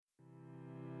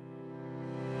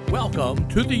Welcome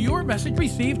to the Your Message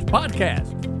Received podcast.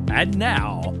 And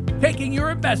now, taking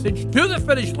your message to the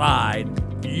finish line,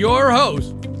 your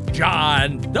host,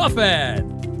 John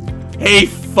Duffin. Hey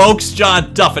folks,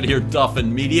 John Duffin here,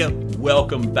 Duffin Media.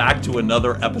 Welcome back to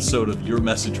another episode of Your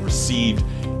Message Received.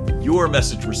 Your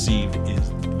Message Received is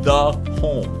the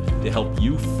home to help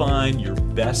you find your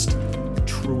best,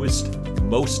 truest,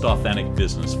 most authentic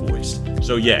business voice.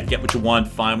 So yeah, get what you want,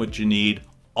 find what you need.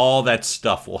 All that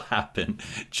stuff will happen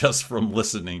just from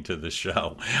listening to the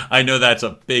show. I know that's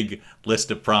a big list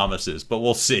of promises, but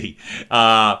we'll see.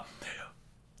 The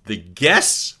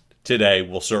guests today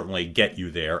will certainly get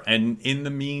you there. And in the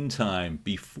meantime,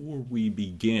 before we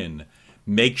begin,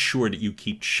 make sure that you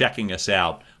keep checking us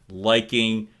out,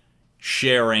 liking,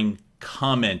 sharing,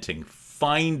 commenting,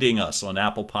 finding us on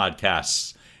Apple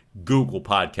Podcasts, Google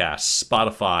Podcasts,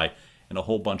 Spotify, and a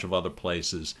whole bunch of other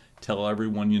places. Tell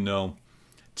everyone you know.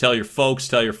 Tell your folks,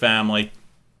 tell your family,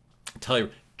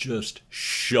 just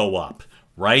show up,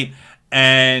 right?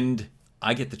 And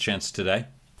I get the chance today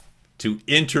to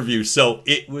interview. So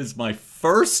it was my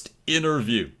first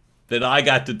interview that I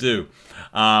got to do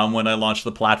when I launched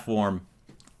the platform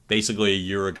basically a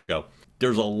year ago.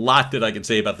 There's a lot that I can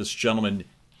say about this gentleman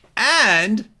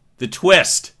and the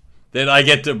twist that I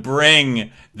get to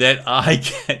bring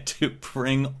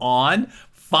on.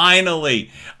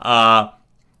 Finally,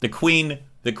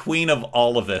 the queen of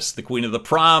all of this, the queen of the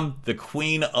prom, the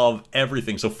queen of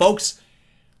everything. So folks,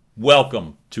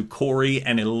 welcome to Corey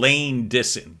and Elaine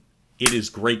Disson. It is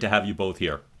great to have you both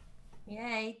here.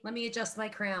 Yay. Let me adjust my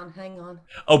crown. Hang on.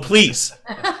 Oh, please.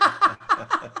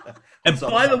 And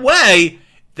by the way,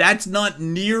 that's not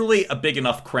nearly a big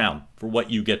enough crown for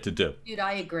what you get to do. Dude,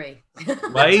 I agree.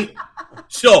 Right?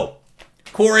 So,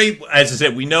 Corey, as I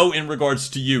said, we know in regards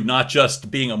to you, not just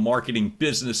being a marketing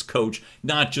business coach,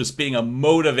 not just being a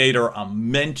motivator, a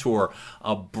mentor,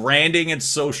 a branding and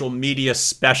social media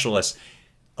specialist,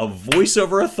 a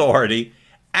voiceover authority,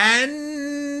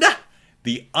 and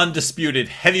the undisputed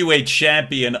heavyweight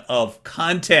champion of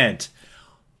content,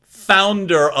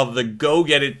 founder of the Go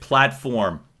Get It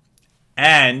platform.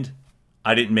 And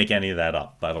I didn't make any of that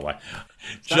up, by the way.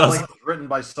 Just like it's written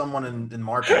by someone in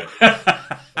marketing.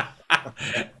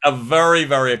 A very,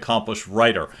 very accomplished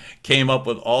writer came up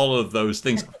with all of those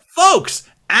things. Folks,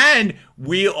 and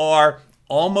we are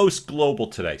almost global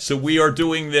today. So we are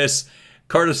doing this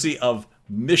courtesy of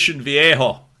Mission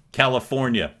Viejo,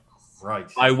 California. Right.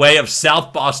 By way of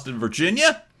South Boston,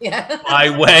 Virginia. Yeah. By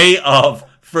way of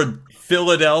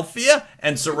Philadelphia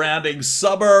and surrounding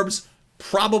suburbs.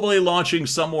 Probably launching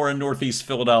somewhere in Northeast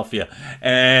Philadelphia.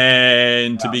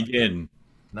 And to begin.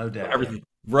 No doubt. Everything,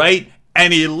 right?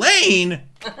 And Elaine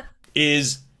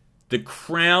is the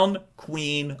crown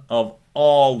queen of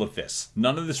all of this.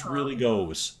 None of this really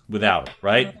goes without it,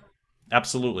 right?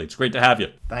 Absolutely. It's great to have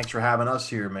you. Thanks for having us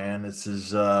here, man. This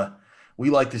is, we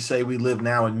like to say we live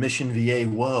now in Mission VA.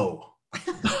 Whoa.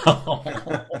 That's all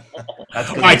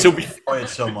right, so we enjoy it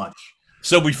so much.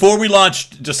 So before we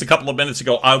launched just a couple of minutes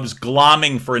ago, I was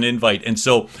glomming for an invite. And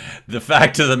so the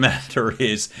fact of the matter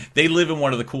is they live in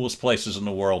one of the coolest places in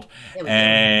the world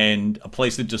and a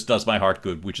place that just does my heart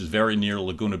good, which is very near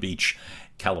Laguna Beach,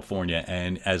 California.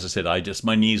 And as I said,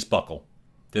 my knees buckle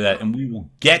to that. And we will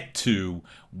get to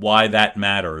why that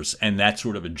matters. And that's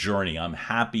sort of a journey. I'm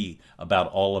happy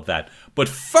about all of that. But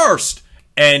first,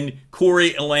 and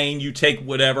Corey, Elaine, you take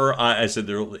whatever. I said,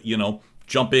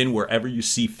 jump in wherever you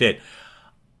see fit.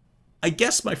 I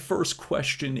guess my first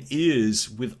question is,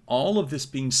 with all of this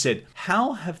being said,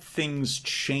 how have things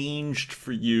changed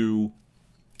for you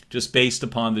just based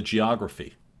upon the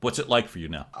geography? What's it like for you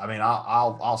now? I mean,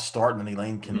 I'll start, and then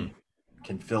Elaine can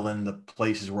fill in the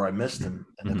places where I missed him.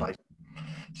 And if I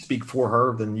speak for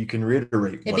her, then you can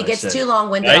reiterate. If he gets too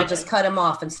long-winded, I'll just cut him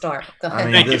off and start. Go ahead.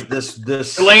 I mean,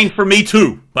 this Elaine, for me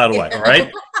too, by the way. All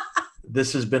right.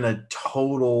 This has been a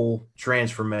total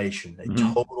transformation, a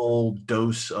total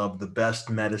dose of the best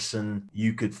medicine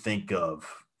you could think of,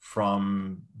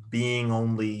 from being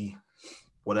only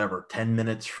 10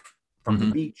 minutes from the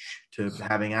beach to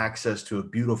having access to a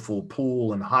beautiful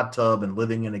pool and hot tub and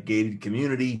living in a gated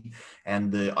community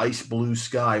and the ice blue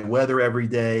sky weather every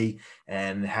day,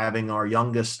 and having our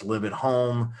youngest live at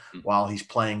home while he's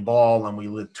playing ball, and we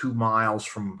live 2 miles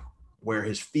from where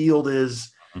his field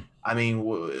is. I mean,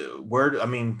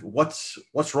 what's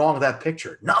wrong with that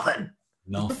picture? Nothing.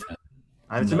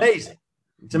 It's amazing.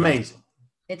 It's amazing.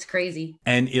 It's crazy.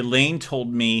 And Elaine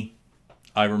told me,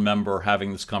 I remember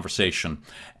having this conversation,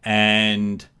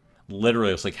 and literally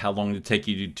it was like, how long did it take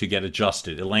you to get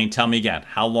adjusted? Elaine, tell me again,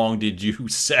 how long did you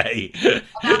say?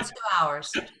 About 2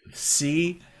 hours.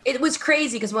 See? It was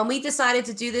crazy because when we decided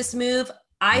to do this move,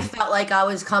 I felt like I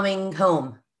was coming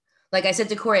home. Like I said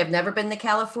to Corey, I've never been to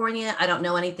California. I don't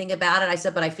know anything about it. I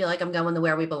said, but I feel like I'm going to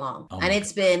where we belong. Oh and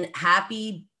it's been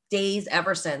happy days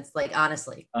ever since, like,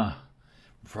 honestly.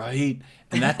 Right.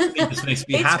 And that just makes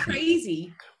me it's happy.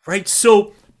 Crazy. Right.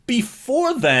 So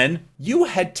before then, you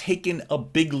had taken a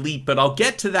big leap, but I'll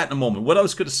get to that in a moment. What I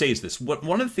was going to say is this.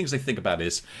 One of the things I think about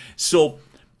is, so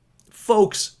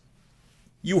folks,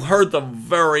 you heard the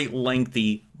very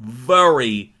lengthy,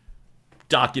 very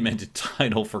documented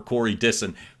title for Corey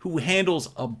Disson, who handles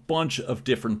a bunch of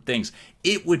different things.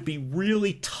 It would be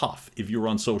really tough if you're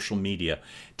on social media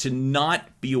to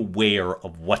not be aware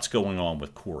of what's going on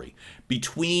with Corey.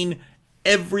 Between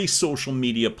every social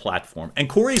media platform, and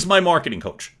Corey's my marketing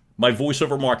coach, my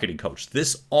voiceover marketing coach.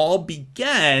 This all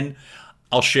began,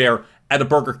 I'll share, at a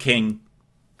Burger King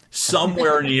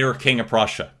somewhere near King of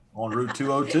Prussia. On Route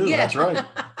 202. Yeah. That's right.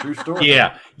 True story.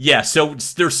 Yeah. So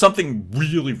there's something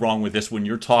really wrong with this when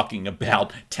you're talking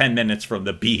about 10 minutes from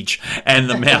the beach and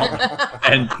the mountain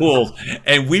and pools.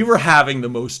 And we were having the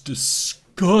most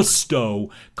disgusto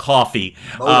coffee.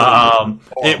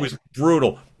 It was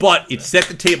brutal, but it set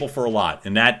the table for a lot.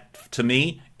 And that, to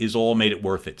me, is all made it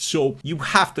worth it. So you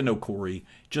have to know Corey,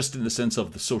 just in the sense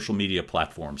of the social media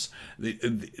platforms,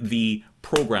 the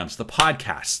programs, the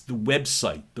podcasts, the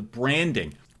website, the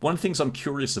branding. One of the things I'm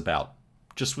curious about,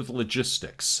 just with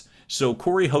logistics. So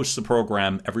Corey hosts a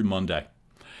program every Monday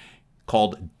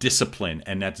called Discipline,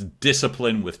 and that's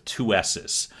discipline with 2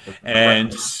 S's.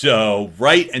 And so,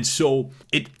 right, and so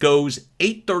it goes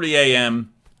 8:30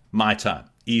 a.m. my time,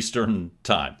 Eastern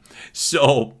time.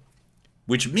 So,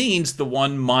 which means the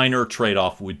one minor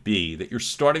trade-off would be that you're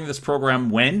starting this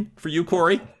program when for you,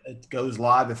 Corey? It goes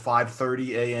live at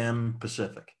 5:30 a.m.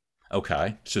 Pacific.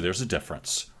 Okay, so there's a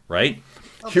difference, right?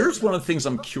 Here's one of the things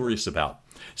I'm curious about.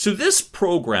 So this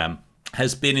program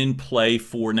has been in play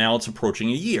for now, it's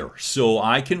approaching a year. So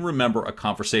I can remember a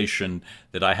conversation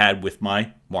that I had with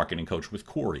my marketing coach, with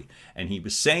Corey. And he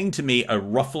was saying to me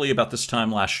roughly about this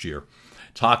time last year,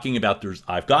 talking about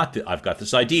I've got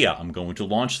this idea. I'm going to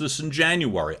launch this in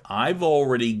January. I've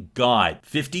already got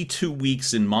 52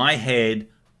 weeks in my head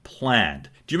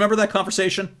planned. Do you remember that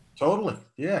conversation? Totally.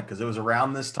 Yeah, because it was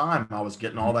around this time I was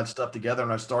getting all that stuff together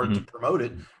and I started to promote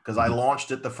it because I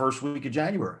launched it the first week of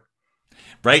January.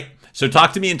 Right. So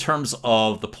talk to me in terms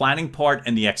of the planning part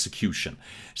and the execution.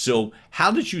 So how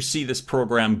did you see this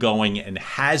program going, and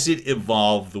has it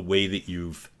evolved the way that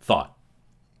you've thought?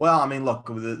 Well, I mean, look,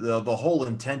 the whole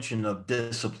intention of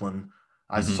Discipline,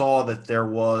 I saw that there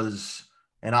was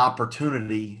an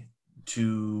opportunity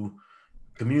to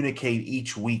communicate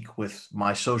each week with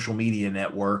my social media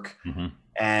network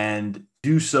and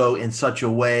do so in such a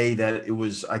way that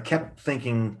I kept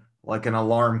thinking like an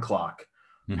alarm clock.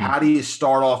 How do you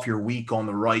start off your week on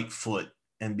the right foot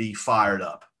and be fired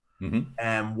up?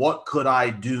 And what could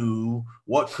I do?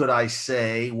 What could I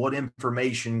say? What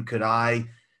information could I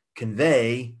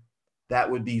convey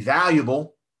that would be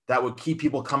valuable, that would keep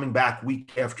people coming back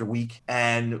week after week,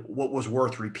 and what was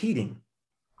worth repeating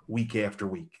week after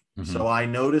week? So I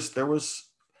noticed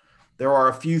there are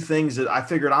a few things that I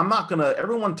figured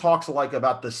everyone talks like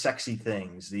about the sexy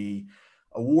things, the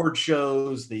award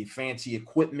shows, the fancy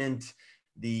equipment,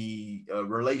 the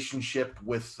relationship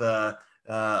with a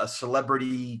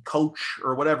celebrity coach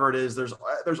or whatever it is. There's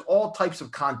all types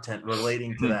of content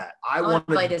relating to that. I want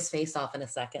to bite his face off in a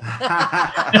second.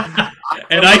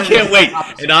 And I can't wait.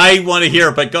 And I want to hear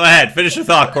it, but go ahead. Finish your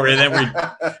thought, Corey. And then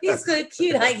He's so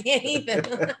cute. I can't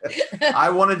even. I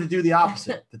wanted to do the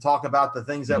opposite, to talk about the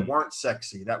things that weren't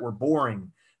sexy, that were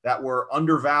boring, that were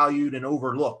undervalued and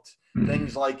overlooked.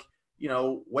 Things like,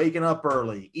 waking up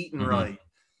early, eating right,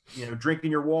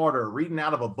 drinking your water, reading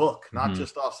out of a book, not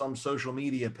just off some social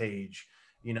media page,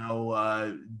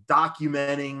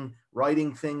 documenting,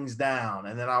 writing things down.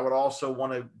 And then I would also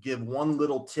want to give one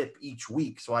little tip each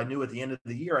week. So I knew at the end of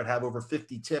the year, I'd have over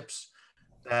 50 tips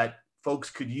that folks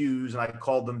could use. And I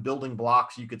called them building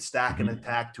blocks you could stack and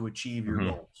attack to achieve your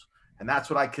goals. And that's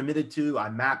what I committed to. I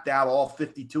mapped out all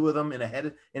 52 of them in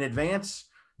advance.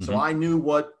 So I knew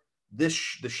what the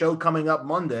show coming up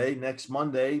next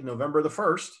Monday, November the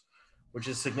 1st, which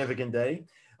is a significant day.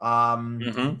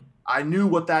 I knew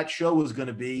what that show was going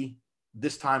to be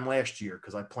this time last year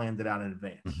because I planned it out in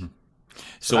advance.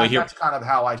 So that's kind of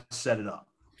how I set it up.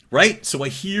 Right. So I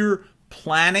hear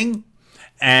planning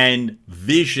and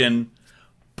vision,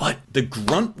 but the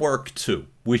grunt work too,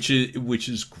 which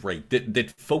is great.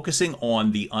 That focusing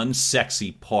on the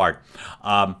unsexy part.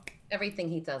 Everything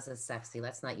he does is sexy.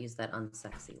 Let's not use that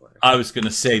unsexy word. I was going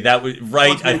to say that was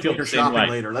right. I feel your the same shopping way.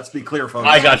 later. Let's be clear, folks.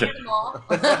 I got you.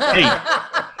 Hey.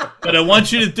 But I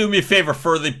want you to do me a favor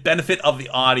for the benefit of the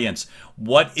audience.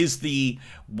 What is the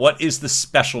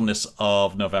specialness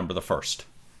of November the 1st?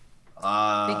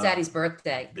 Big Daddy's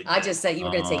birthday. I just said you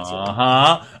were going to take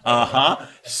two.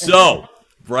 So,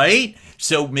 right?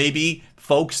 So maybe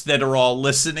folks that are all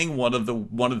listening, one of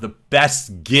the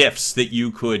best gifts that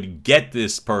you could get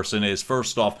this person is,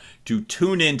 first off, to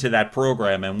tune into that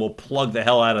program, and we'll plug the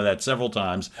hell out of that several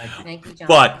times. Thank you, John.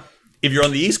 But if you're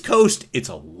on the East Coast, it's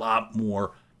a lot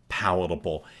more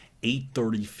palatable.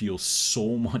 8:30 feels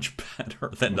so much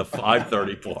better than the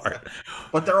 5:30 part.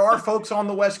 But there are folks on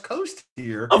the West Coast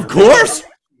here. Of course.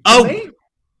 Oh,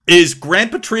 is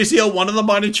Grant Patricio one of them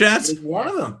by any chance? He's one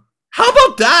of them. How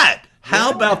about that?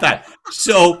 How about that?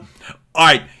 So, all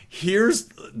right, here's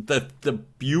the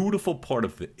beautiful part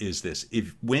of it is this.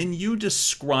 If when you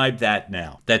describe that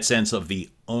now, that sense of the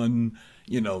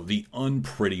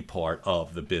unpretty part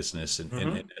of the business and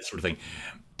that sort of thing,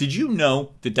 did you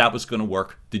know that was going to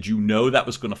work? Did you know that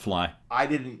was going to fly? I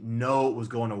didn't know it was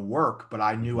going to work, but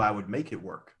I knew I would make it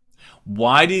work.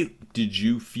 Why did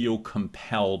you feel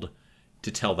compelled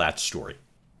to tell that story?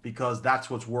 Because that's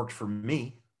what's worked for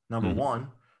me. Number one,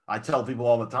 I tell people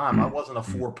all the time, I wasn't a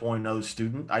 4.0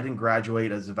 student. I didn't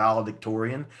graduate as a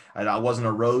valedictorian. I wasn't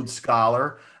a Rhodes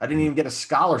Scholar. I didn't even get a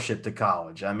scholarship to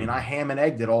college. I mean, I ham and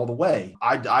egged it all the way.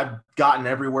 I've gotten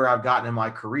everywhere I've gotten in my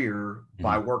career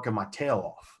by working my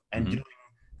tail off and doing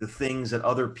the things that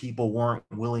other people weren't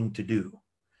willing to do,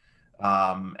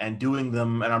 and doing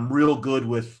them. And I'm real good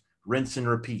with rinse and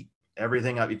repeat.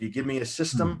 Everything. If you give me a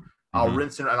system, I'll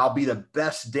rinse it, and I'll be the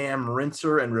best damn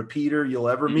rinser and repeater you'll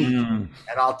ever meet. And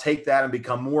I'll take that and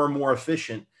become more and more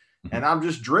efficient. And I'm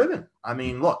just driven. I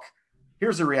mean, look,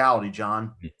 here's the reality,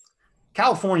 John.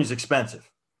 California's expensive.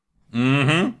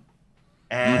 And,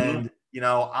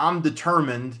 I'm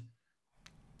determined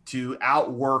to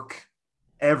outwork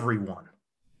everyone.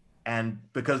 And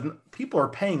because people are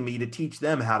paying me to teach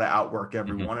them how to outwork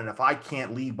everyone. And if I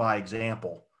can't lead by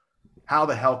example, how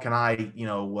the hell can I,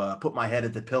 put my head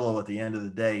at the pillow at the end of the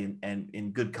day and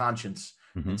in good conscience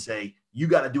and say, you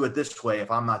got to do it this way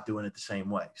if I'm not doing it the same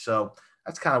way. So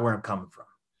that's kind of where I'm coming from.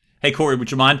 Hey, Corey,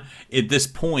 would you mind? At this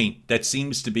point, that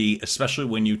seems to be, especially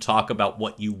when you talk about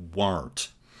what you weren't,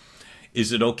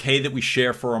 is it okay that we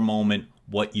share for a moment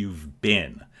what you've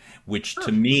been? Which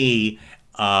to me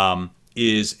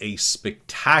is a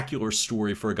spectacular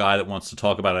story for a guy that wants to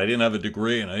talk about, I didn't have a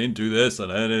degree and I didn't do this.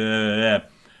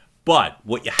 But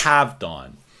what you have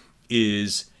done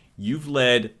is you've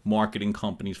led marketing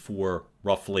companies for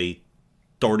roughly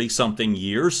 30-something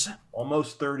years.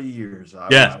 Almost 30 years.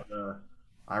 I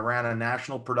ran a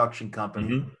national production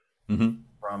company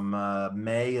from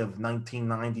May of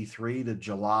 1993 to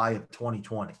July of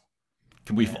 2020.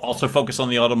 Can we also focus on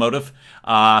the automotive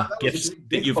gifts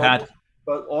that you've had?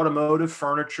 But automotive,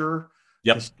 furniture,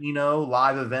 casino,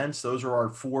 live events, those are our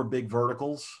four big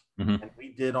verticals. And we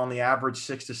did on the average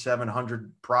 600 to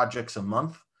 700 projects a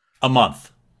month. A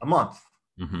month.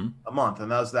 And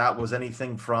that was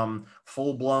anything from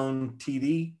full-blown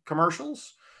TV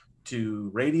commercials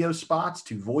to radio spots,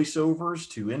 to voiceovers,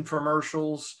 to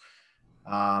infomercials,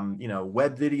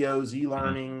 web videos,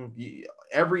 e-learning,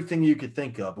 everything you could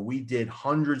think of. We did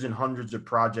hundreds and hundreds of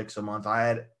projects a month. I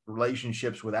had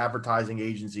relationships with advertising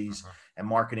agencies and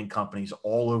marketing companies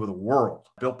all over the world.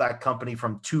 Built that company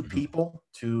from 2 people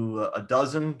to a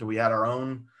dozen. We had our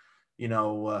own,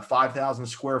 5,000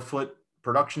 square foot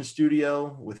production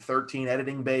studio with 13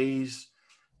 editing bays.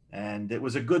 And it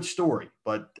was a good story.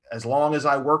 But as long as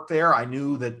I worked there, I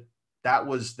knew that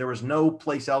there was no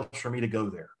place else for me to go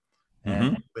there.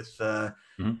 And with,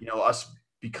 us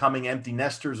becoming empty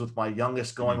nesters with my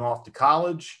youngest going off to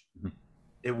college,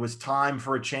 it was time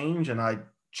for a change. And I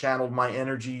channeled my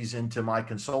energies into my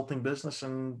consulting business,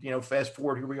 and fast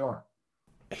forward, here we are.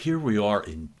 Here we are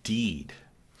indeed.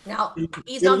 Now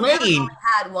he's only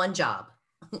had one job.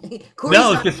 Corey's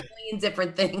done a million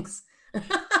different things.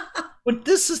 But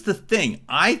this is the thing.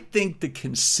 I think the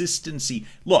consistency.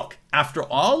 Look, after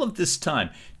all of this time,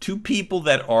 2 people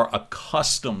that are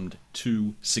accustomed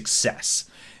to success,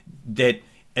 that,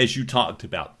 as you talked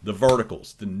about, the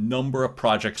verticals, the number of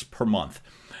projects per month,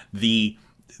 the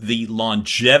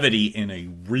longevity in a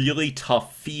really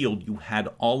tough field, you had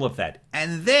all of that.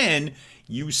 And then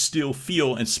you still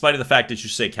feel, in spite of the fact that you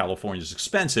say California is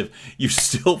expensive, you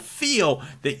still feel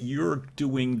that you're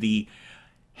doing the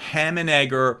ham and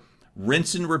egger,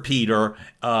 rinse and repeater,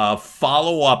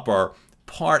 follow-upper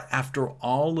part after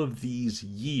all of these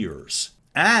years.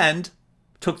 And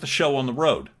took the show on the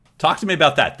road. Talk to me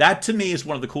about that. That to me is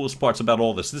one of the coolest parts about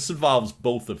all this. This involves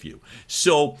both of you.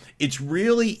 So it's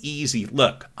really easy.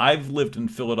 Look, I've lived in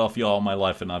Philadelphia all my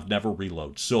life and I've never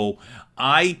reloaded. So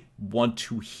I want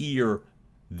to hear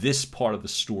this part of the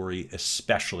story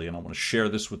especially, and I want to share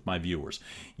this with my viewers.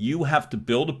 You have to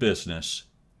build a business,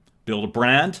 build a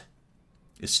brand,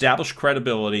 establish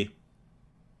credibility,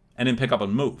 and then pick up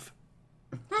and move.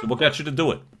 So what got you to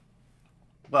do it?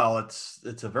 Well,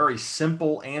 it's a very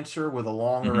simple answer with a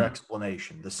longer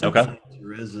explanation. The simple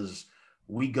answer is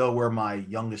we go where my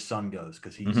youngest son goes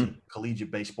because he's a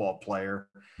collegiate baseball player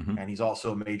and he's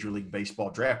also a Major League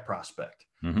Baseball draft prospect.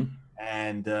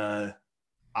 And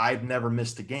I've never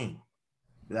missed a game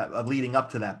that leading up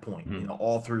to that point. You know,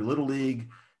 all through Little League,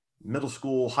 middle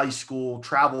school, high school,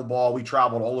 travel ball. We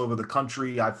traveled all over the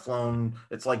country. I've flown.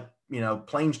 It's like, you know,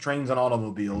 planes, trains, and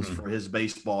automobiles for his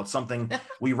baseball. It's something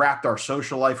we wrapped our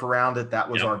social life around it. That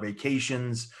was our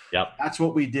vacations. That's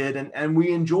what we did. And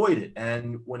we enjoyed it.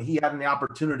 And when he had the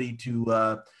opportunity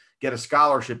to get a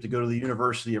scholarship to go to the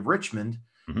University of Richmond,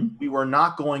 we were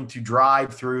not going to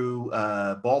drive through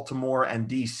Baltimore and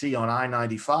DC on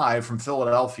I-95 from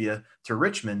Philadelphia to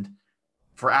Richmond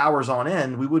for hours on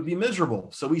end. We would be miserable.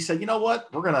 So we said, you know what,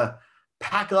 we're going to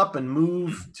pack up and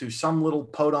move to some little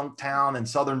podunk town in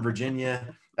Southern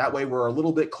Virginia. That way we're a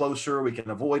little bit closer. We can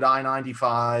avoid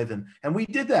I-95. And we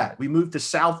did that. We moved to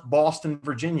South Boston,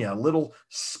 Virginia, a little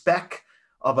speck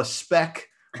of a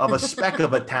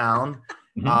of a town.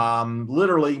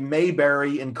 Literally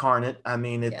Mayberry incarnate. I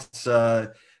mean, it's,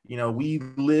 you know, we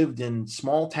lived in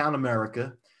small town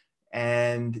America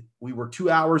and we were 2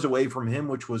 hours away from him,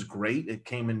 which was great. It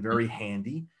came in very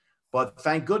handy. But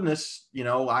thank goodness, you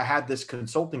know, I had this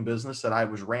consulting business that I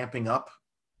was ramping up,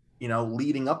 you know,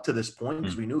 leading up to this point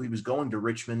because we knew he was going to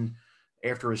Richmond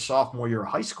after his sophomore year of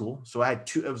high school. So I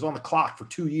had it was on the clock for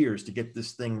 2 years to get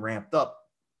this thing ramped up.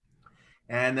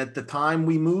 And at the time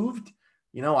we moved,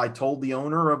 you know, I told the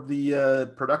owner of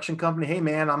the production company, hey,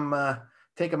 man, I'm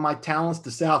taking my talents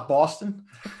to South Boston.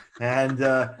 And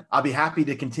I'll be happy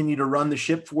to continue to run the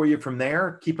ship for you from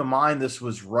there. Keep in mind, this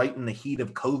was right in the heat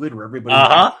of COVID where everybody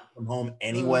was from home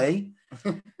anyway.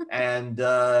 And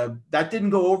that didn't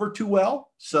go over too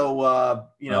well. So,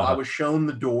 you know, I was shown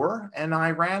the door and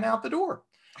I ran out the door.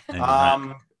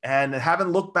 And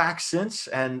haven't looked back since.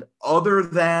 And other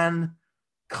than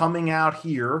coming out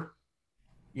here,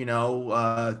 you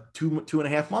know,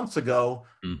 2.5 months ago,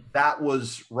 that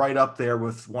was right up there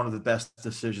with one of the best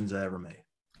decisions I ever made.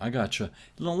 I gotcha.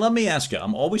 Let me ask you,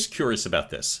 I'm always curious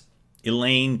about this.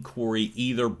 Elaine, Corey,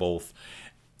 either, both.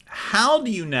 How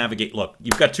do you navigate? Look,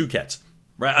 you've got 2 kids,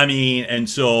 right? I mean, and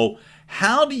so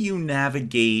how do you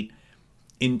navigate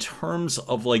in terms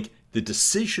of like the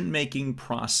decision-making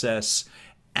process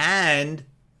and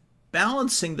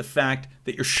balancing the fact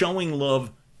that you're showing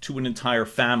love to an entire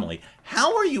family?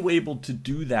 How are you able to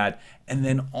do that and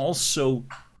then also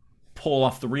pull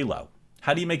off the reload?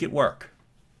 How do you make it work?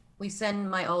 We send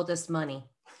my oldest money.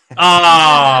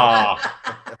 Well,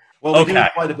 we do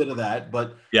quite a bit of that,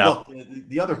 but look,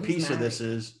 the other piece of this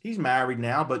is he's married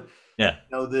now, but you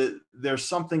know, there's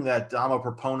something that I'm a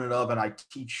proponent of, and I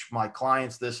teach my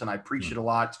clients this, and I preach it a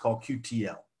lot. It's called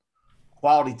QTL,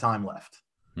 quality time left.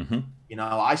 You know,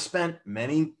 I spent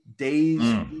many days,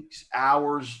 weeks,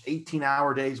 hours,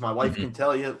 18-hour days. My wife can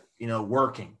tell you, you know,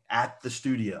 working at the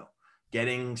studio,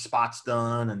 getting spots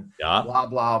done, and blah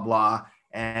blah blah.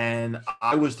 And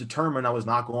I was determined I was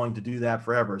not going to do that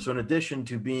forever. So in addition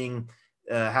to being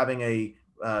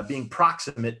being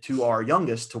proximate to our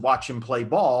youngest to watch him play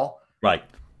ball, right,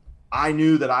 I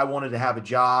knew that I wanted to have a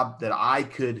job that I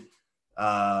could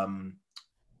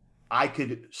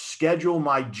schedule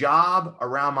my job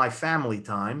around my family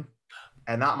time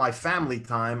and not my family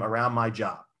time around my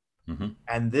job.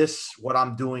 And this, what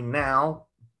I'm doing now,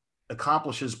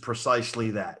 accomplishes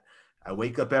precisely that. I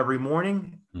wake up every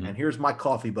morning and here's my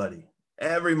coffee buddy.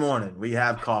 Every morning we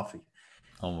have coffee.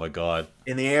 Oh my God.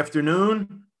 In the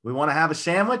afternoon, we want to have a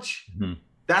sandwich.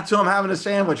 That's who I'm having a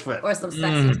sandwich with. Or some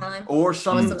sexy time. Or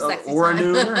some sexy or time. a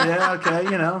nooner. Yeah, okay,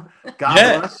 you know. God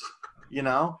bless. You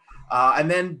know. And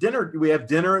then dinner. We have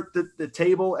dinner at the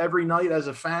table every night as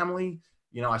a family.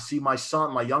 You know, I see my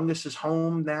son, my youngest is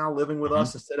home now living with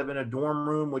us instead of in a dorm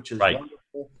room, which is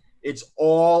wonderful. It's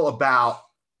all about,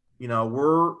 you know,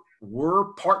 we're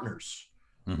partners.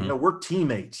 You know, we're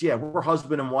teammates. Yeah, we're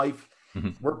husband and wife.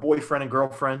 We're boyfriend and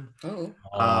girlfriend.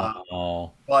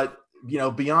 But you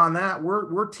know, beyond that,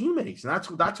 we're teammates, and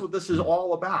that's what this is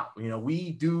all about. You know,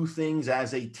 we do things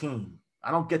as a team.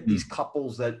 I don't get these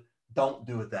couples that don't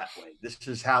do it that way. This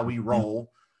is how we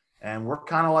roll, and we're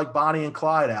kind of like Bonnie and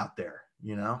Clyde out there.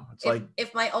 You know, it's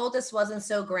if my oldest wasn't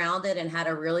so grounded and had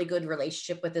a really good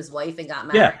relationship with his wife and got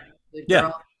married, to a good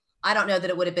girl, I don't know that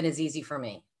it would have been as easy for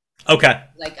me. Okay.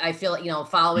 Like I feel,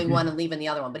 following one and leaving the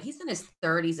other one, but he's in his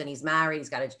 30s and he's married. He's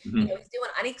got a, he's doing,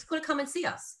 and he could have come and see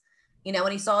us,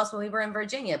 when he saw us when we were in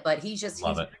Virginia, but he's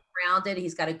grounded.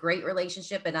 He's got a great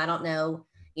relationship. And I don't know,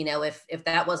 if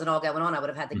that wasn't all going on, I would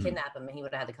have had to kidnap him and he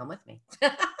would have had to come with me.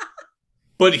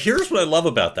 But here's what I love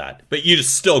about that. But you're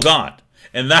still gone.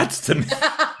 And that's to me.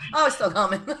 Oh, it's still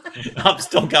coming. I'm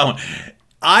still going.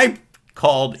 I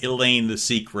called Elaine the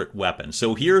secret weapon.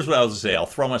 So here's what I was going to say. I'll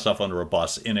throw myself under a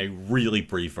bus in a really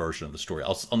brief version of the story.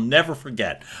 I'll never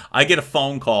forget. I get a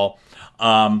phone call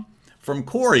from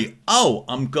Corey. Oh,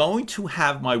 I'm going to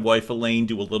have my wife Elaine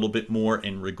do a little bit more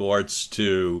in regards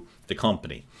to the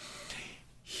company.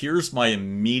 Here's my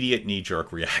immediate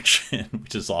knee-jerk reaction,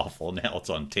 which is awful. Now it's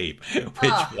on tape,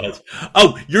 which was,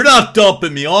 oh, you're not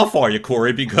dumping me off, are you,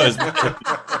 Corey? Because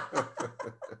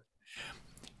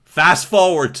fast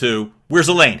forward to, where's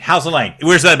Elaine? How's Elaine?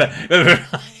 Where's that?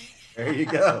 There you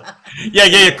go.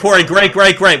 Yeah, Corey,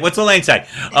 great. What's Elaine say?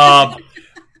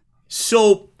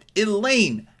 So,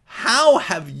 Elaine, how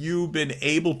have you been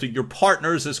able to, your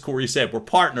partners, as Corey said, we're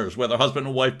partners, whether husband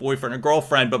and wife, boyfriend and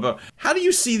girlfriend, but how do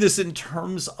you see this in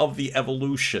terms of the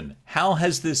evolution? How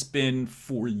has this been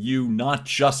for you, not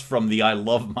just from the I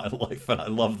love my life and I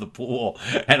love the pool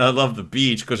and I love the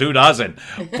beach, because who doesn't?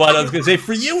 But I was going to say,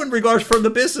 for you in regards from the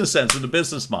business sense and the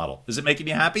business model, is it making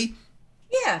you happy?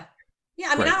 Yeah.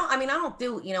 I don't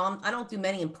do, I don't do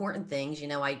many important things.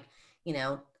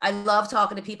 I love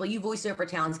talking to people. You voiceover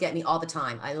talents get me all the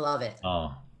time. I love it.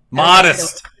 Oh,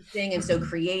 modest. So interesting and so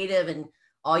creative, and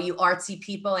all you artsy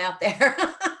people out there.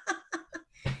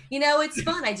 It's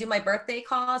fun. I do my birthday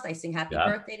calls. I sing happy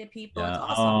birthday to people. It's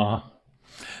awesome.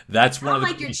 That's one of the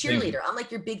I'm like your cheerleader. I'm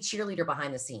like your big cheerleader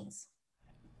behind the scenes.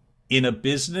 In a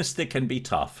business that can be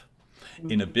tough,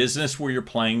 in a business where you're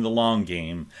playing the long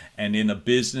game, and in a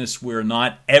business where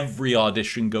not every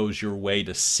audition goes your way,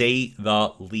 to say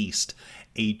the least,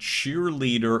 a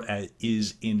cheerleader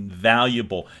is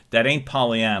invaluable. That ain't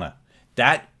Pollyanna.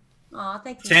 That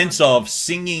sense of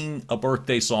singing a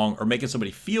birthday song or making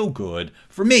somebody feel good,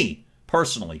 for me,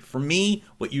 personally,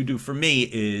 what you do for me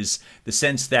is the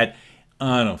sense that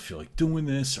I don't feel like doing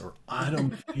this, or I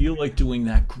don't feel like doing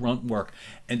that grunt work.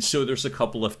 And so there's a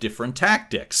couple of different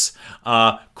tactics.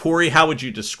 Corey, how would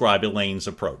you describe Elaine's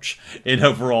approach in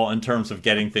terms of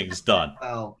getting things done?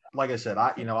 Well, like I said,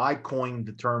 I coined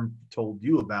the term, told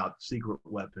you about, secret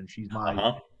weapon. She's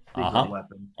my secret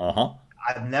weapon.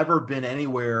 I've never been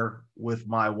anywhere with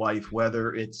my wife,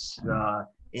 whether it's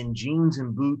in jeans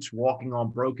and boots, walking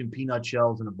on broken peanut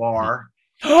shells in a bar.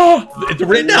 At the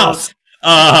Rittenhouse.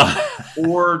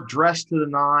 Or dressed to the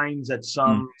nines at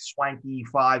some swanky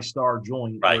 5-star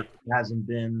joint where it hasn't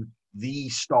been the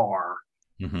star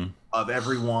of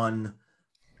everyone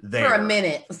there for a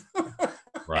minute.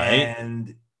 Right.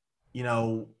 And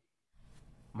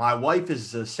my wife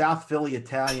is a South Philly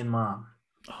Italian mom.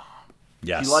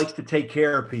 Yes. She likes to take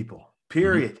care of people,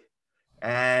 period.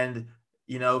 And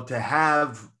to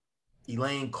have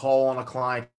Elaine call on a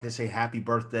client to say happy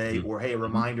birthday or hey, a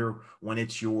reminder when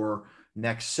it's your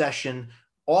next session.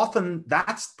 Often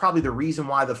that's probably the reason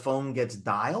why the phone gets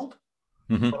dialed.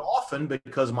 But often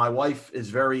because my wife is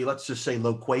very, let's just say,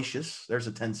 loquacious. There's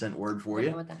a 10-cent word for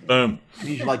you. Boom.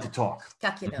 You like to talk.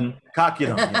 Cock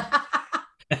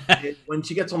When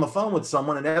she gets on the phone with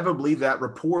someone, inevitably that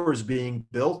rapport is being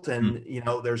built, and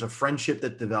there's a friendship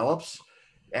that develops,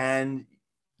 and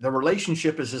the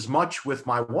relationship is as much with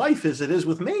my wife as it is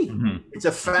with me. It's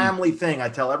a family thing. I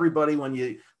tell everybody, when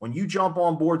you jump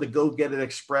on board the Go Get It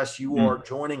Express, you are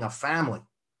joining a family.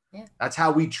 Yeah. That's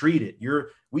how we treat it.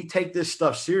 We take this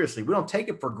stuff seriously. We don't take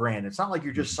it for granted. It's not like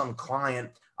you're just some client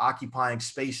occupying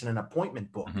space in an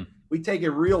appointment book. We take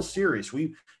it real serious.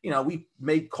 We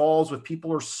make calls with people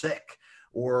who are sick,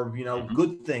 or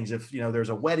good things. If there's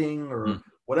a wedding or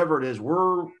whatever it is,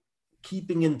 we're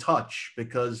keeping in touch,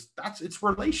 because it's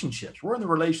relationships. We're in the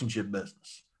relationship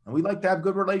business, and we like to have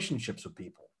good relationships with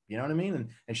people. You know what I mean?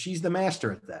 And she's the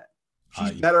master at that.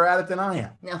 She's better at it than I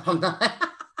am. No, I'm not.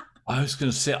 I was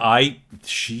going to say,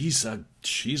 she's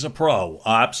a pro,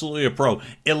 absolutely a pro.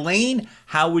 Elaine,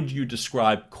 how would you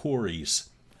describe Corey's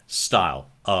style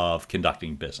of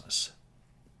conducting business?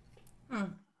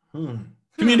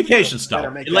 Communication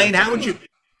style. Elaine,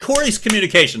 Corey's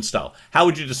communication style, how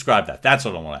would you describe that? That's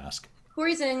what I want to ask.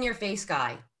 Corey's an in-your-face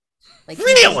guy. Like,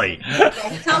 really?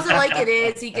 He tells it like it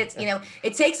is. He gets,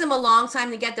 it takes him a long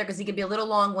time to get there because he can be a little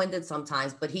long-winded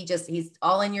sometimes, but he's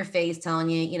all in your face telling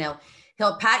you,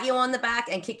 he'll pat you on the back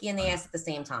and kick you in the ass at the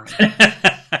same time.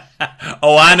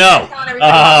 Oh, I know.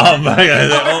 God. Oh my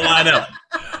God! Oh, I know.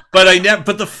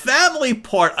 But the family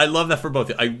part, I love that for both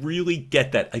of you. I really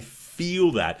get that. I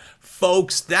feel that,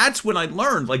 folks. That's when I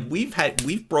learned. Like we've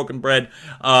broken bread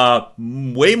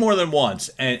way more than once,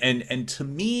 and to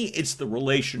me, it's the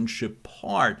relationship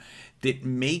part that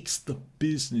makes the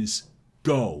business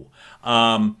go.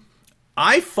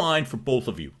 I find for both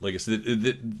of you, like I said,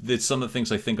 that some of the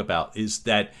things I think about is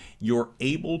that you're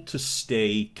able to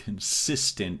stay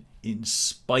consistent in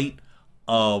spite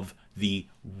of the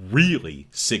really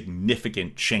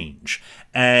significant change.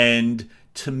 And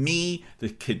to me, the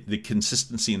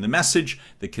consistency in the message,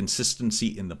 the consistency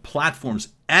in the platforms,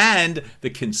 and the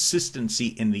consistency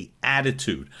in the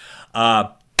attitude.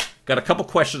 Got a couple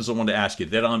questions I wanted to ask you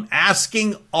that I'm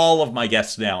asking all of my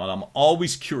guests now, and I'm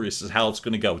always curious as how it's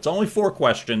going to go. It's only 4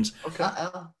 questions. Okay.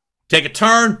 Take a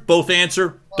turn, both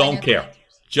answer, don't care.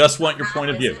 Just want your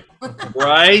point of view.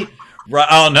 Right? Right.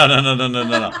 Oh, no.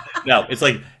 No, it's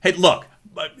like, hey, look,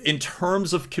 in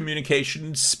terms of communication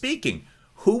and speaking,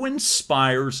 who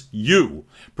inspires you,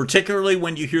 particularly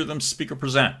when you hear them speak or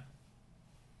present?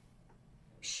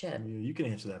 Shit. You can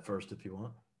answer that first if you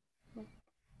want.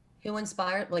 Who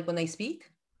inspired, like when they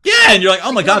speak? Yeah, and you're like,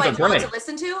 oh my God, they're great. To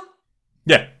listen to?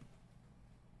 Yeah.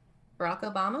 Barack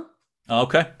Obama.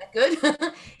 Okay. Good.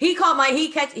 He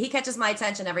catches my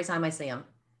attention every time I see him.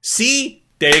 See,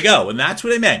 there you go, and that's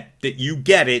what I meant. That you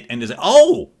get it, and is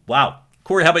oh wow,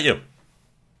 Corey, how about you?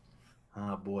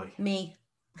 Oh boy. Me.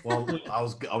 Well, I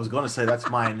was going to say that's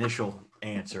my initial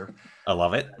answer. I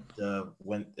love it.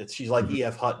 She's like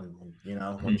E.F. Hutton,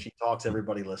 when she talks,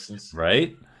 everybody listens.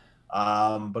 Right.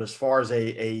 But as far as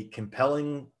a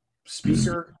compelling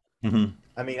speaker,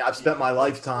 I mean, I've spent my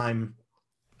lifetime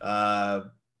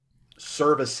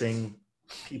servicing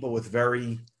people with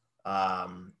very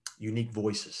unique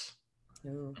voices.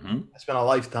 I spent a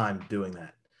lifetime doing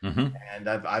that, and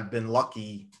I've been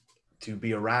lucky to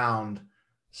be around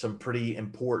some pretty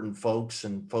important folks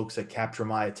and folks that capture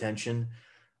my attention.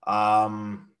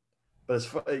 But as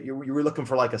far, you were looking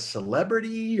for like a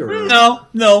celebrity or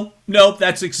no,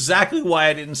 that's exactly why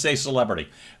I didn't say celebrity.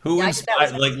 Who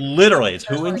inspires? Like literally, it's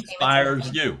who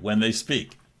inspires you when they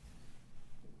speak.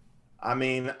 I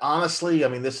mean, honestly,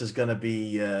 this is going to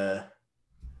be how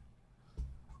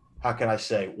can I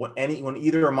say when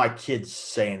either of my kids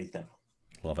say anything.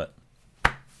 Love it.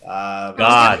 God,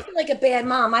 I feel like a bad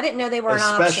mom. I didn't know they were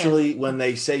especially when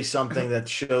they say something that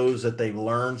shows that they've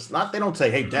learned. They don't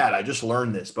say, "Hey, Dad, I just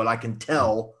learned this," but I can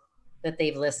tell that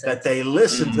they've listened. That they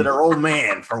listen to their old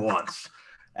man for once,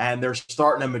 and they're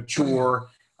starting to mature.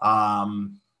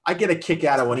 I get a kick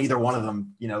out of when either one of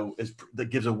them,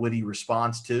 that gives a witty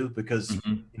response too, because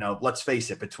let's face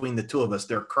it, between the two of us,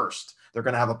 they're cursed. They're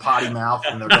going to have a potty mouth,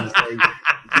 and they're going to say,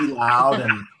 "Be loud."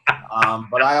 And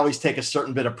but I always take a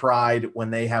certain bit of pride when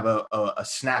they have a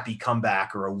snappy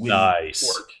comeback or a witty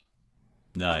report.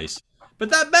 Nice. But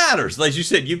that matters. Like you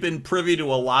said, you've been privy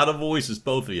to a lot of voices,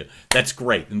 both of you. That's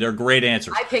great, and they're great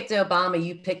answers. I picked Obama.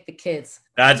 You picked the kids.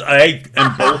 And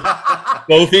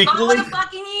both equally. I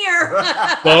fucking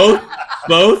year.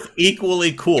 both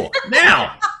equally cool.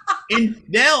 Now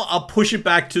I'll push it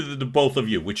back to the both of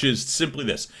you, which is simply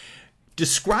this: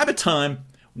 describe a time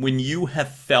when you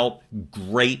have felt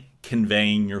great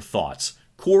conveying your thoughts.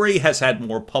 Corey has had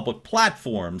more public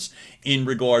platforms in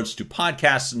regards to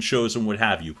podcasts and shows and what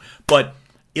have you. But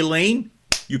Elaine,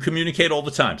 you communicate all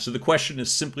the time. So the question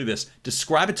is simply this: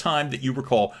 describe a time that you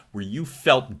recall where you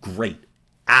felt great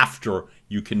after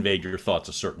you conveyed your thoughts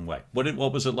a certain way.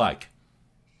 What was it like?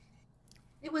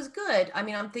 It was good. I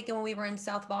mean, I'm thinking when we were in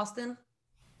South Boston.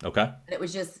 Okay. And it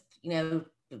was just, it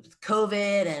was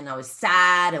COVID, and I was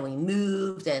sad, and we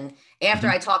moved. And after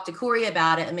I talked to Corey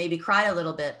about it and maybe cried a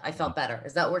little bit, I felt better.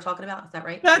 Is that what we're talking about? Is that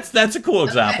right? That's a cool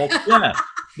example.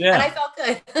 Yeah. And I felt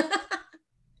good.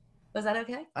 Was that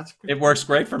okay? It works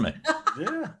great for me.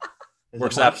 Yeah.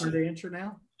 Works absolutely. The answer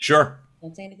now? Sure.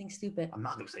 Don't say anything stupid. I'm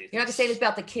not going to say anything. You're not going to say this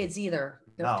about the kids either.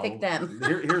 Don't pick them.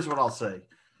 Here's what I'll say.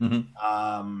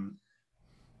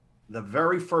 The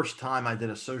very first time I did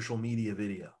a social media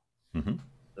video, the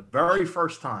very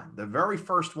first time, the very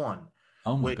first one.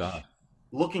 Oh my God.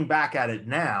 Looking back at it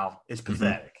now is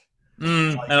pathetic.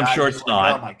 And I'm sure it's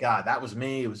not. Oh my God, that was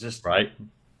me. It was just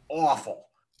awful.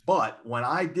 But when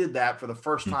I did that for the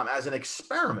first time as an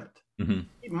experiment, keep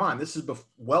in mind, this is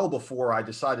well before I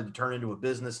decided to turn into a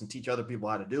business and teach other people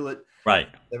how to do it. Right.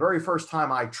 The very first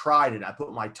time I tried it, I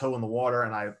put my toe in the water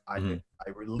and I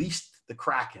released the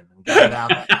Kraken and got it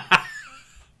out.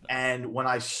 And when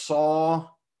I saw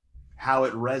how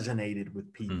it resonated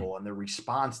with people and the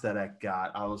response that I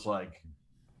got, I was like,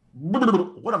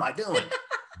 what am I doing?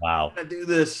 Wow. I'm going to do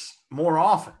this more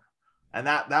often. And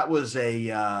that was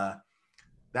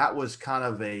kind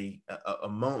of a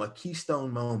moment, a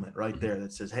keystone moment right there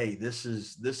that says, hey, this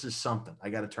is something. I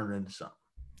got to turn it into something.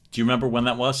 Do you remember when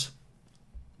that was?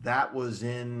 That was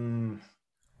in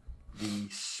the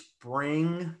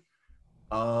spring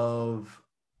of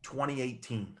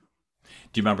 2018.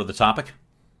 Do you remember the topic?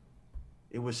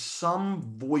 It was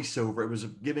some voiceover. It was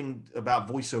giving about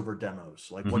voiceover demos,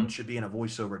 like what should be in a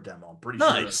voiceover demo. I'm pretty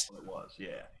sure that's what it was.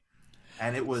 Yeah.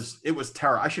 And it was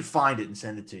terrible. I should find it and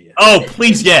send it to you. Oh,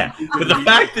 please, yeah. But the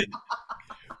fact that,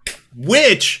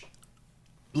 which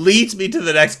leads me to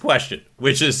the next question,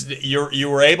 which is you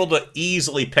were able to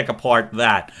easily pick apart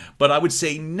that. But I would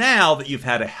say now that you've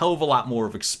had a hell of a lot more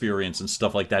of experience and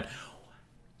stuff like that,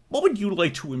 what would you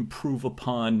like to improve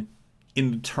upon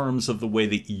in terms of the way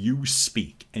that you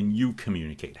speak and you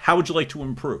communicate? How would you like to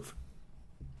improve?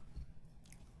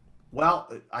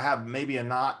 Well, I have maybe a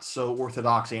not so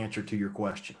orthodox answer to your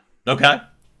question. Okay.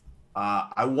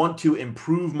 I want to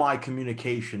improve my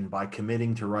communication by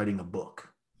committing to writing a book.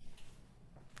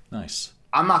 Nice.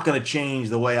 I'm not going to change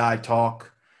the way I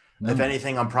talk. No. If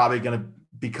anything, I'm probably going to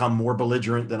become more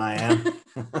belligerent than I am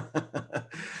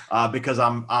because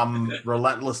I'm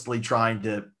relentlessly trying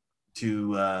to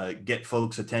get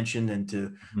folks' attention and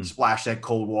to splash that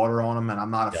cold water on them. And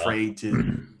I'm not afraid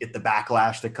to get the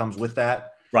backlash that comes with that.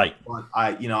 Right. But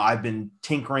I've been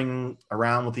tinkering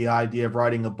around with the idea of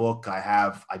writing a book.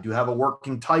 I do have a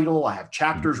working title. I have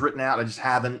chapters written out. I just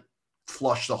haven't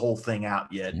flushed the whole thing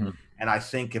out yet. And I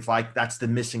think that's the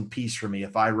missing piece for me.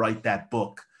 If I write that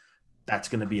book, that's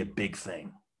going to be a big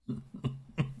thing.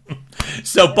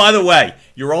 So, by the way,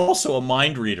 you're also a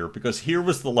mind reader, because here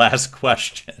was the last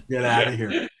question. Get out of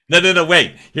here. No,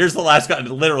 wait. Here's the last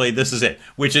question. Literally, this is it,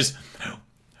 which is,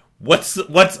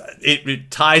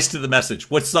 it ties to the message.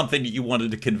 What's something that you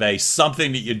wanted to convey,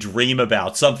 something that you dream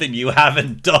about, something you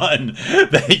haven't done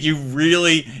that you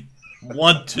really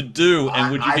want to do,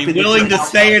 and would you be willing to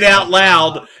say it out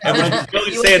loud? And would you be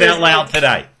willing to say it out loud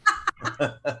today?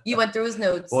 You went through his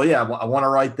notes. Well, yeah, I want to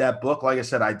write that book. Like I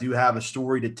said, I do have a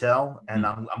story to tell, and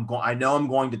I know I'm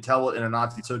going to tell it in a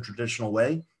not so traditional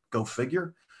way. Go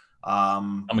figure.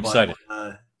 I'm excited.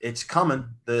 It's coming.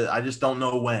 I just don't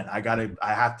know when.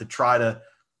 I have to try to,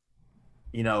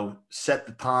 set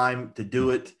the time to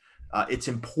do it. It's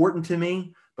important to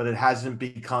me, but it hasn't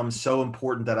become so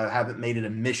important that I haven't made it a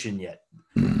mission yet.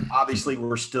 Obviously,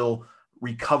 we're still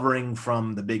recovering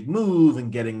from the big move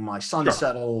and getting my son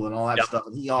settled and all that stuff.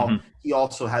 And he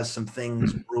also has some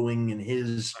things brewing in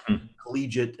his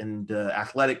collegiate and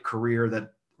athletic career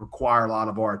that require a lot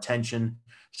of our attention.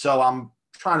 So I'm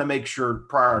trying to make sure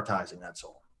prioritizing, that's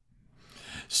all.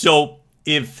 So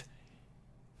if,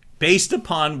 based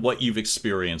upon what you've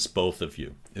experienced, both of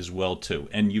you as well too,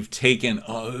 and you've taken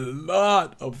a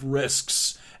lot of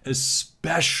risks,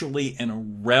 especially in a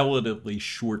relatively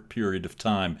short period of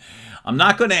time, I'm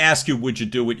not going to ask you, would you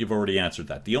do it? You've already answered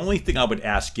that. The only thing I would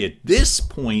ask you at this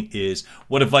point is,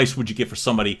 what advice would you give for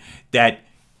somebody that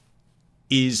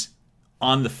is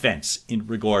on the fence in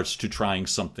regards to trying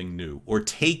something new or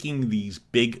taking these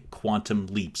big quantum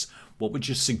leaps? What would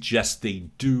you suggest they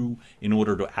do in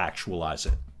order to actualize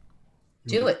it?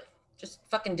 Do it. Just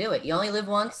fucking do it. You only live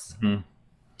once. Do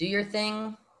your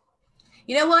thing.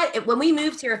 You know what? When we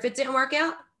moved here, if it didn't work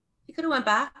out, you could have went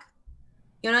back.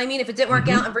 You know what I mean? If it didn't work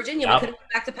out in Virginia, we could have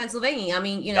went back to Pennsylvania. I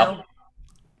mean,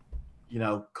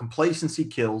 complacency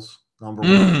kills, number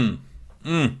one.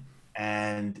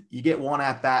 And you get one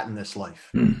at bat in this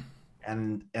life.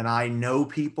 And I know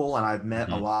people, and I've met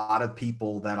a lot of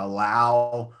people that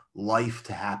allow life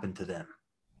to happen to them.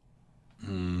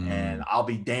 And I'll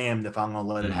be damned if I'm going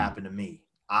to let it happen to me.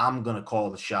 I'm going to call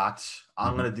the shots.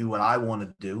 I'm going to do what I want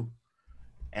to do.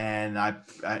 And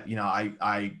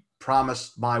I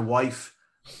promised my wife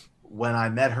when I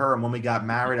met her and when we got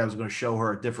married, I was going to show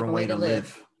her a different way to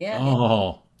live. Yeah.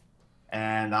 Oh.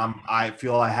 And I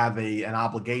feel I have an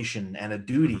obligation and a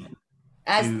duty.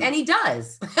 And he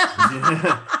does.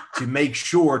 to make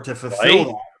sure to fulfill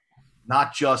that,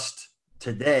 not just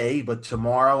today, but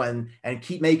tomorrow, and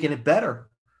keep making it better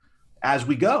as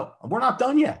we go. We're not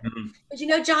done yet.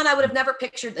 But John, I would have never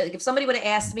pictured that if somebody would have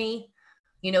asked me,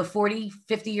 40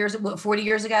 years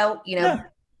ago,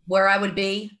 where I would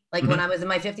be, like when I was in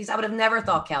my 50s, I would have never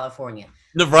thought California.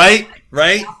 Right.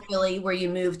 South Philly, where you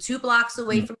moved 2 blocks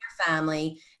away from your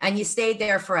family and you stayed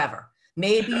there forever.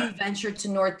 Maybe you ventured to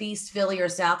Northeast Philly or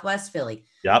Southwest Philly.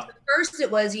 Yep. So first it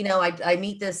was, I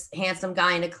meet this handsome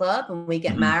guy in a club and we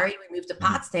get married. We moved to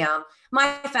Pottstown.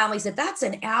 My family said, that's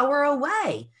an hour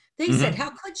away. They said, how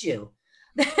could you?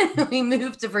 Then we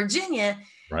moved to Virginia.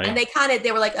 Right. And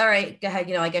they were like, all right, go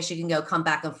ahead. I guess you can go, come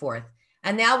back and forth.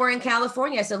 And now we're in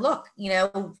California. I said, look,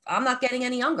 I'm not getting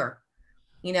any younger,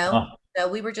 So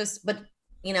we were just, but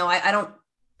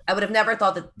I would have never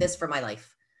thought that this for my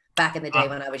life back in the day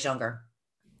when I was younger.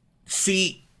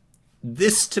 See,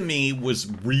 this to me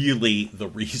was really the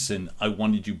reason I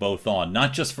wanted you both on,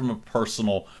 not just from a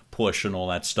personal push and all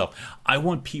that stuff. I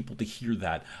want people to hear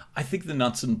that. I think the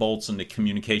nuts and bolts and the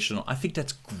communication, I think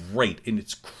that's great and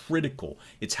it's critical.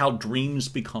 It's how dreams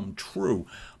become true.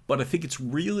 But I think it's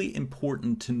really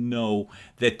important to know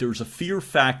that there's a fear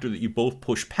factor that you both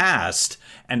push past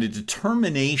and a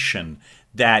determination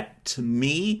that, to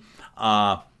me,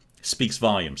 speaks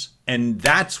volumes. And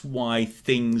that's why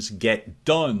things get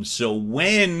done. So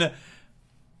when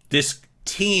this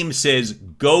team says,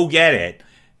 go get it,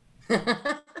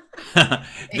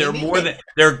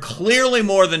 they're clearly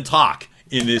more than talk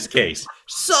in this case.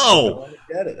 So,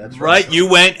 right, you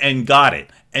went and got it.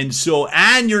 And so,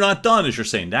 and you're not done, as you're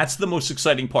saying. That's the most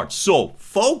exciting part. So,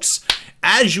 folks,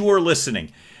 as you are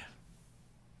listening,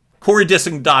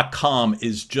 CoreyDisson.com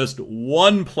is just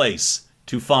one place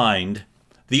to find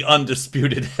the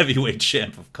undisputed heavyweight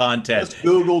champ of content. Just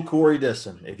Google Corey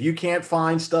Disson. If you can't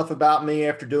find stuff about me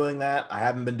after doing that, I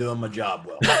haven't been doing my job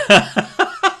well.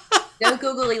 Don't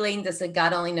Google Elaine Disson.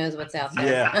 God only knows what's out there.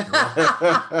 Yeah.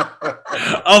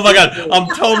 Oh my God, I'm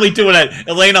totally doing it,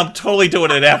 Elaine. I'm totally doing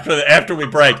it after we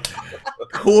break.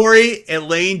 Corey,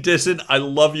 Elaine Disson, I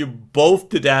love you both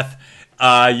to death.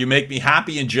 You make me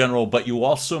happy in general, but you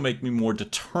also make me more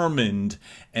determined,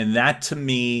 and that to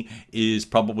me is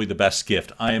probably the best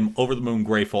gift. I am over the moon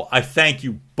grateful. I thank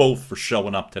you both for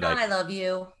showing up today. I love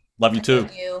you. Love you too.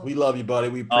 We love you, buddy.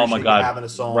 We appreciate you having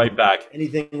us on. Right back.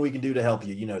 Anything we can do to help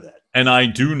you, you know that. And I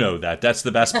do know that. That's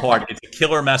the best part. It's a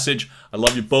killer message. I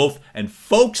love you both. And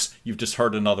folks, you've just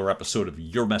heard another episode of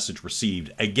Your Message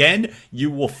Received. Again,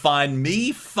 you will find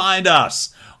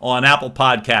us on Apple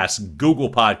Podcasts,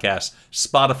 Google Podcasts,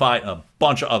 Spotify, a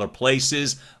bunch of other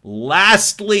places.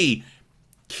 Lastly,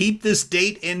 keep this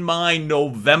date in mind,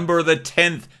 November the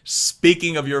 10th.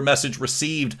 Speaking of Your Message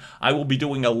Received, I will be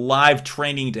doing a live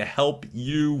training to help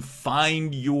you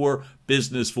find your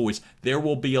business voice. There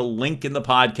will be a link in the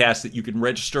podcast that you can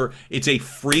register. It's a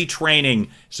free training,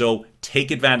 so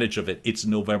take advantage of it. It's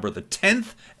November the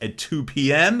 10th at 2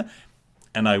 p.m.,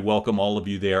 and I welcome all of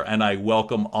you there, and I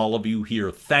welcome all of you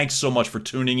here. Thanks so much for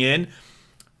tuning in.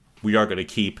 We are going to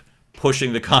keep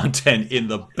pushing the content in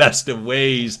the best of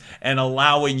ways and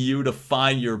allowing you to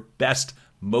find your best,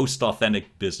 most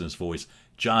authentic business voice.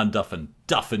 John Duffin,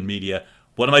 Duffin Media.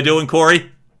 What am I doing,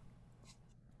 Corey?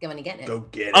 Going to get it. Go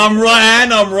get it. I'm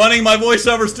running my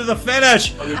voiceovers to the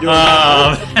finish. Corey, you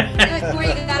got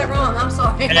it wrong. I'm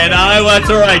sorry. And that's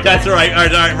all right. All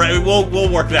right.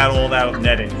 We'll work all that out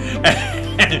netting.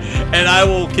 And I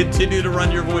will continue to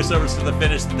run your voiceovers to the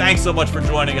finish. Thanks so much for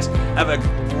joining us. Have a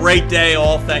great day,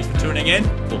 all. Thanks for tuning in.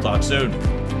 We'll talk soon.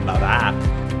 Bye-bye.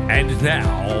 And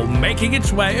now, making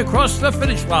its way across the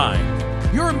finish line,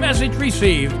 Your Message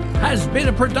Received has been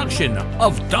a production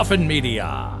of Duffin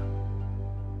Media.